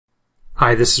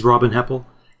Hi, this is Robin Heppel,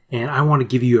 and I want to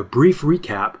give you a brief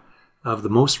recap of the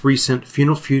most recent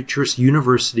Funeral Futurist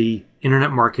University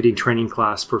Internet Marketing Training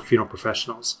class for funeral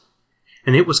professionals.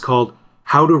 And it was called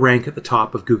How to Rank at the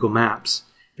Top of Google Maps.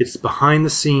 It's behind the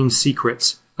scenes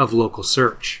secrets of local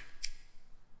search.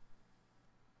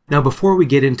 Now, before we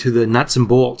get into the nuts and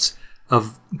bolts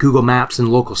of Google Maps and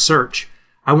local search,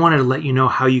 I wanted to let you know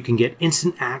how you can get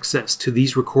instant access to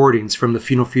these recordings from the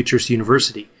Funeral Futurist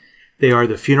University. They are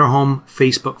the Funeral Home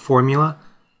Facebook Formula,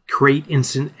 Create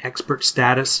Instant Expert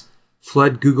Status,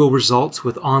 Flood Google Results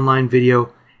with Online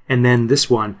Video, and then this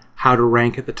one, How to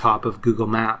Rank at the Top of Google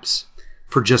Maps,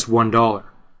 for just $1.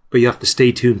 But you have to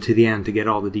stay tuned to the end to get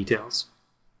all the details.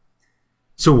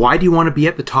 So why do you want to be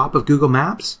at the top of Google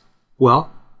Maps?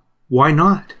 Well, why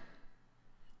not?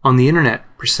 On the internet,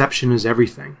 perception is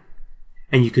everything.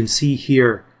 And you can see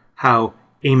here how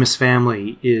Amos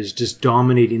Family is just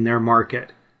dominating their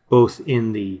market, both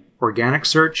in the organic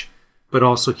search, but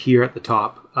also here at the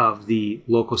top of the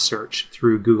local search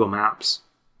through Google Maps.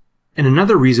 And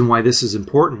another reason why this is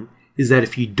important is that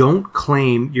if you don't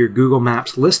claim your Google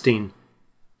Maps listing,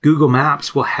 Google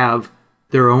Maps will have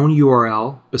their own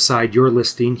URL beside your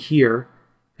listing here,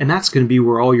 and that's going to be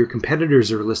where all your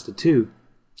competitors are listed too.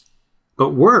 But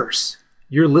worse,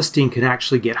 your listing can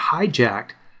actually get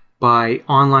hijacked by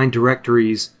online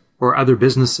directories or other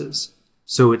businesses.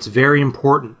 So it's very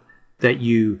important that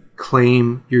you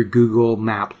claim your Google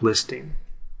Map listing.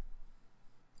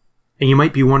 And you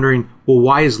might be wondering, well,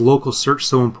 why is local search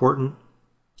so important?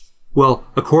 Well,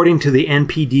 according to the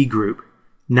NPD group,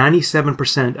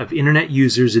 97% of internet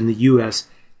users in the US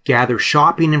gather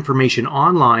shopping information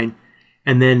online,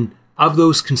 and then of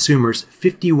those consumers,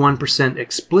 51%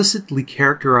 explicitly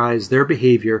characterize their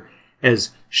behavior as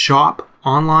shop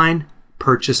online,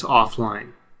 purchase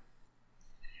offline.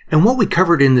 And what we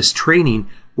covered in this training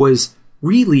was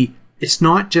really, it's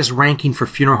not just ranking for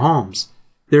funeral homes.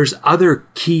 There's other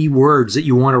key words that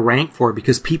you want to rank for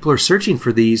because people are searching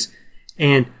for these,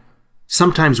 and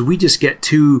sometimes we just get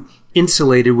too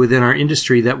insulated within our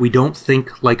industry that we don't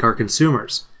think like our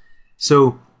consumers.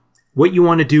 So what you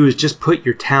want to do is just put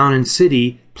your town and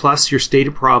city plus your state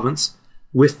or province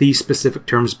with these specific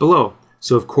terms below.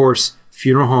 So of course,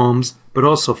 funeral homes, but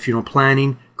also funeral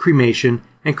planning, cremation,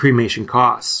 and cremation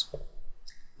costs.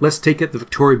 Let's take the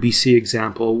Victoria, BC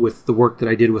example with the work that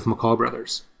I did with McCall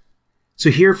Brothers.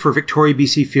 So here for Victoria,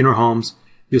 BC funeral homes,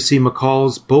 you'll see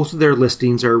McCall's, both of their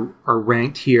listings are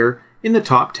ranked here in the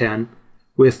top 10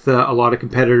 with a lot of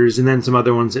competitors and then some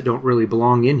other ones that don't really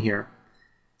belong in here.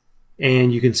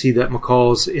 And you can see that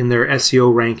McCall's in their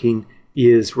SEO ranking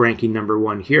is ranking number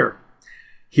 1 here.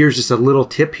 Here's just a little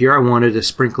tip here. I wanted to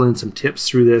sprinkle in some tips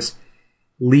through this.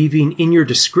 Leaving in your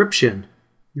description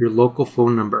your local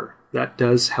phone number. That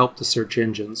does help the search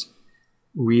engines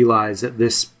realize that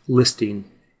this listing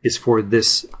is for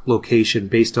this location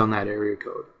based on that area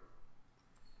code.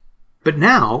 But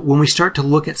now, when we start to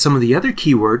look at some of the other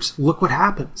keywords, look what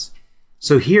happens.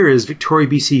 So here is Victoria,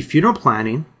 BC funeral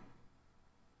planning.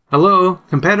 Hello,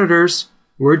 competitors,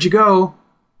 where'd you go?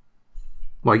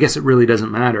 Well, I guess it really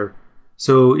doesn't matter.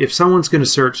 So if someone's going to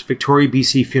search Victoria,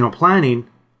 BC funeral planning,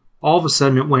 all of a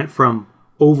sudden it went from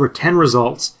over 10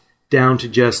 results down to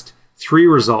just 3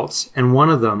 results, and one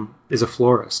of them is a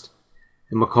florist.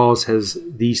 And McCall's has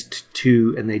these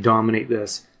 2, and they dominate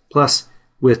this. Plus,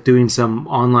 with doing some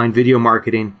online video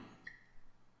marketing,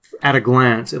 at a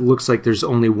glance, it looks like there's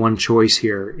only one choice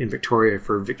here in Victoria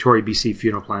for Victoria, BC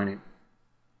funeral planning.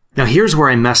 Now here's where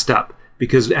I messed up,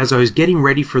 because as I was getting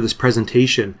ready for this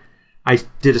presentation, I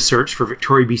did a search for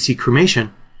Victoria, BC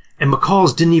cremation, and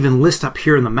McCall's didn't even list up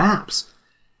here in the maps.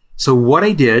 So what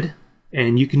I did,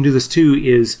 and you can do this too,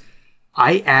 is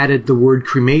I added the word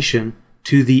cremation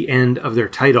to the end of their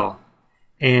title.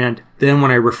 And then when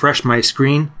I refreshed my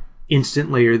screen,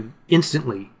 instantly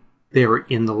they were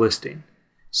in the listing.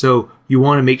 So you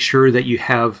want to make sure that you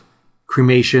have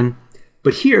cremation.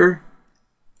 But here,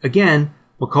 again,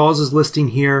 McCall's is listing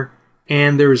here,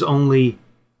 and there's only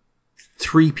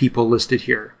 3 people listed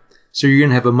here. So you're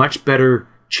going to have a much better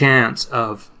chance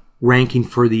of ranking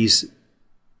for these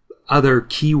other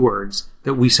keywords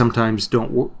that we sometimes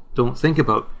don't think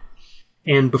about.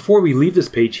 And before we leave this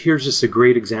page, here's just a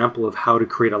great example of how to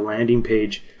create a landing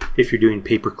page if you're doing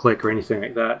pay-per-click or anything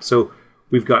like that. So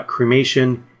we've got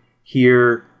cremation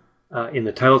here in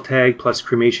the title tag, plus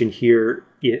cremation here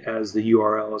as the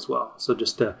URL as well. So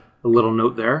just a little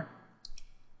note there.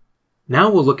 Now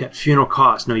we'll look at funeral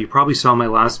costs. Now you probably saw my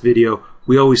last video.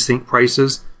 We always think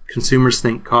prices, consumers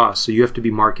think costs. So you have to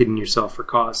be marketing yourself for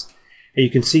costs. And you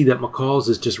can see that McCall's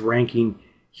is just ranking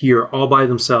here all by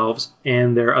themselves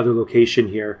and their other location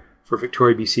here for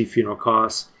Victoria, BC funeral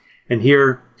costs. And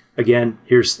here, again,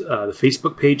 here's the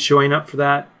Facebook page showing up for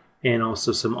that, and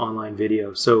also some online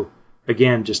video. So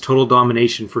again, just total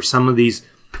domination for some of these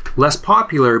less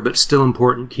popular but still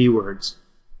important keywords.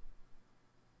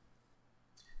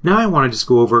 Now I want to just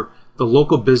go over the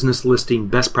local business listing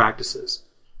best practices.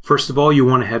 First of all, you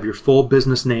want to have your full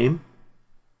business name.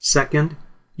 Second,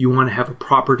 you want to have a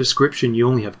proper description. You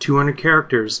only have 200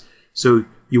 characters, so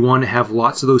you want to have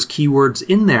lots of those keywords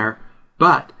in there,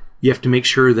 but you have to make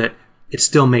sure that it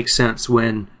still makes sense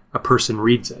when a person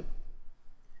reads it.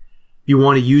 You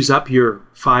want to use up your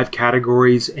 5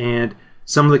 categories, and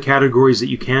some of the categories that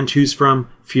you can choose from: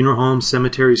 funeral homes,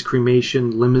 cemeteries,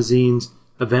 cremation, limousines,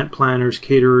 event planners,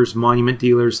 caterers, monument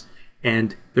dealers,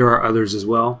 and there are others as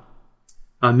well.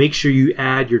 Make sure you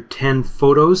add your 10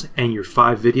 photos and your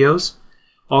 5 videos.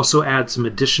 Also add some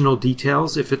additional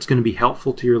details if it's going to be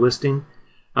helpful to your listing.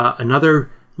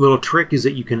 Another little trick is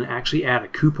that you can actually add a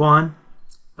coupon,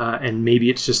 and maybe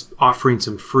it's just offering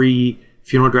some free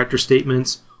funeral director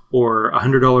statements or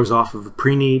 $100 off of a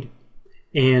pre-need.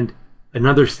 And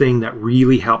another thing that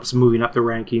really helps moving up the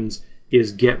rankings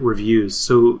is get reviews.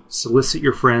 So solicit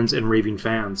your friends and raving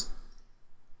fans.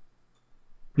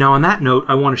 Now on that note,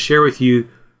 I want to share with you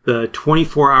the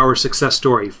 24-hour success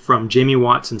story from Jamie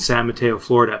Watts in San Mateo,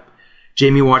 Florida.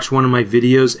 Jamie watched one of my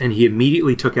videos and he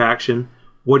immediately took action.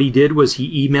 What he did was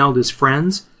he emailed his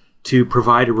friends to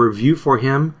provide a review for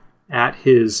him at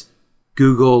his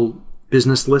Google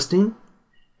business listing.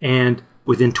 And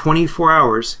within 24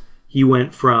 hours, he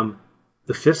went from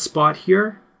the 5th spot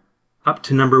here up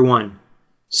to number 1,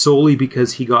 solely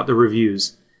because he got the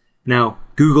reviews. Now,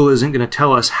 Google isn't going to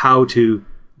tell us how to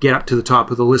get up to the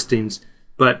top of the listings,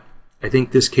 but I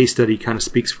think this case study kind of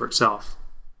speaks for itself.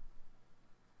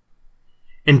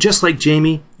 And just like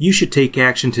Jamie, you should take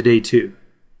action today too.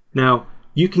 Now,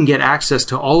 you can get access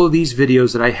to all of these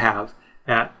videos that I have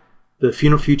at the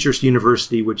Funeral Futurist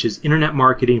University, which is internet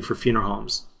marketing for funeral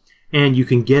homes. And you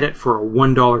can get it for a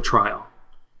 $1 trial.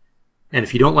 And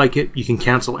if you don't like it, you can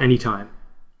cancel anytime.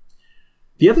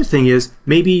 The other thing is,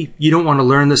 maybe you don't want to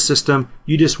learn this system,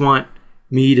 you just want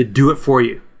me to do it for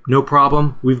you. No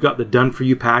problem, we've got the Done For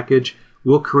You package.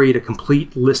 We'll create a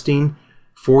complete listing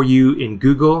for you in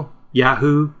Google,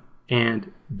 Yahoo,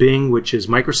 and Bing, which is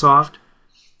Microsoft,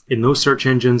 in those search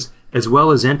engines, as well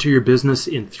as enter your business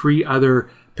in 3 other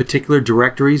particular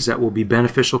directories that will be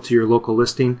beneficial to your local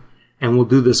listing. And we'll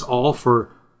do this all for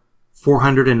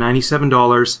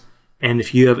 $497. And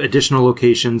if you have additional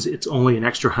locations, it's only an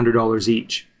extra $100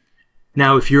 each.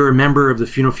 Now, if you're a member of the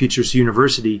Funeral Futurist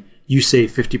University, you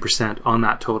save 50% on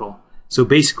that total. So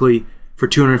basically, for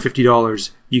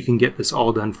 $250, you can get this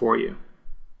all done for you.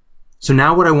 So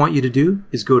now what I want you to do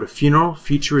is go to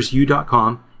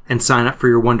FuneralFuturist.com and sign up for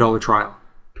your $1 trial.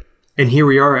 And here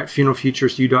we are at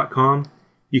FuneralFuturist.com.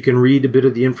 You can read a bit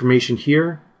of the information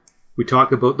here. We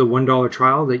talk about the $1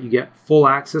 trial that you get full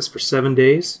access for 7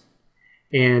 days.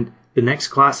 And the next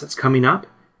class that's coming up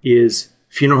is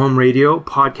Funeral Home Radio,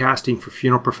 podcasting for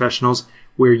funeral professionals,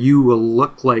 where you will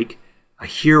look like a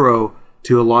hero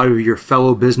to a lot of your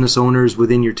fellow business owners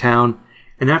within your town.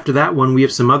 And after that one, we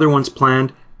have some other ones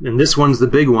planned. And this one's the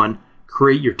big one.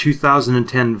 Create your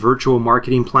 2010 virtual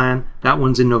marketing plan. That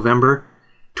one's in November.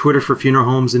 Twitter for funeral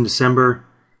homes in December.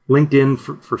 LinkedIn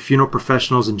for funeral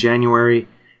professionals in January.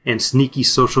 And sneaky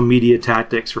social media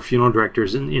tactics for funeral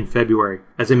directors in February.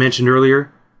 As I mentioned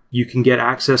earlier, you can get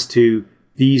access to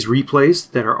these replays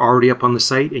that are already up on the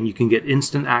site, and you can get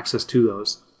instant access to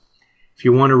those. If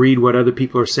you want to read what other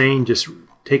people are saying, just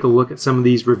take a look at some of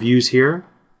these reviews here.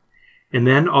 And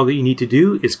then all that you need to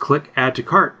do is click Add to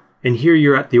Cart. And here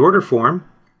you're at the order form,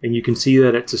 and you can see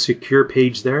that it's a secure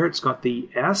page there. It's got the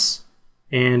S,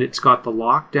 and it's got the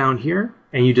lock down here.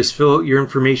 And you just fill out your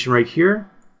information right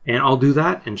here. And I'll do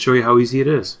that and show you how easy it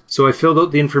is. So I filled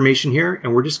out the information here,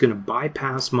 and we're just going to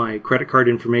bypass my credit card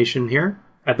information here.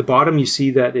 At the bottom, you see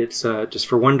that it's just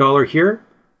for $1 here,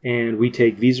 and we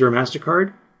take Visa or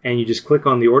MasterCard, and you just click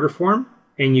on the order form,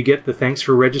 and you get the thanks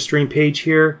for registering page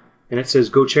here, and it says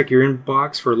go check your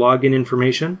inbox for login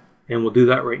information, and we'll do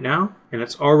that right now. And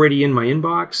it's already in my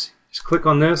inbox. Just click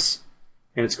on this,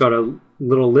 and it's got a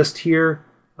little list here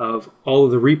of all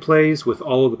of the replays with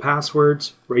all of the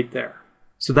passwords right there.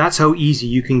 So that's how easy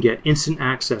you can get instant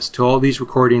access to all these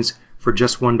recordings for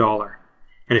just $1.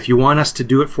 And if you want us to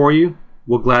do it for you,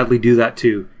 we'll gladly do that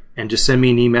too. And just send me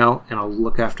an email and I'll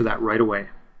look after that right away.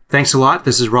 Thanks a lot.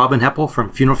 This is Robin Heppel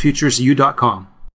from FuneralFuturist.com.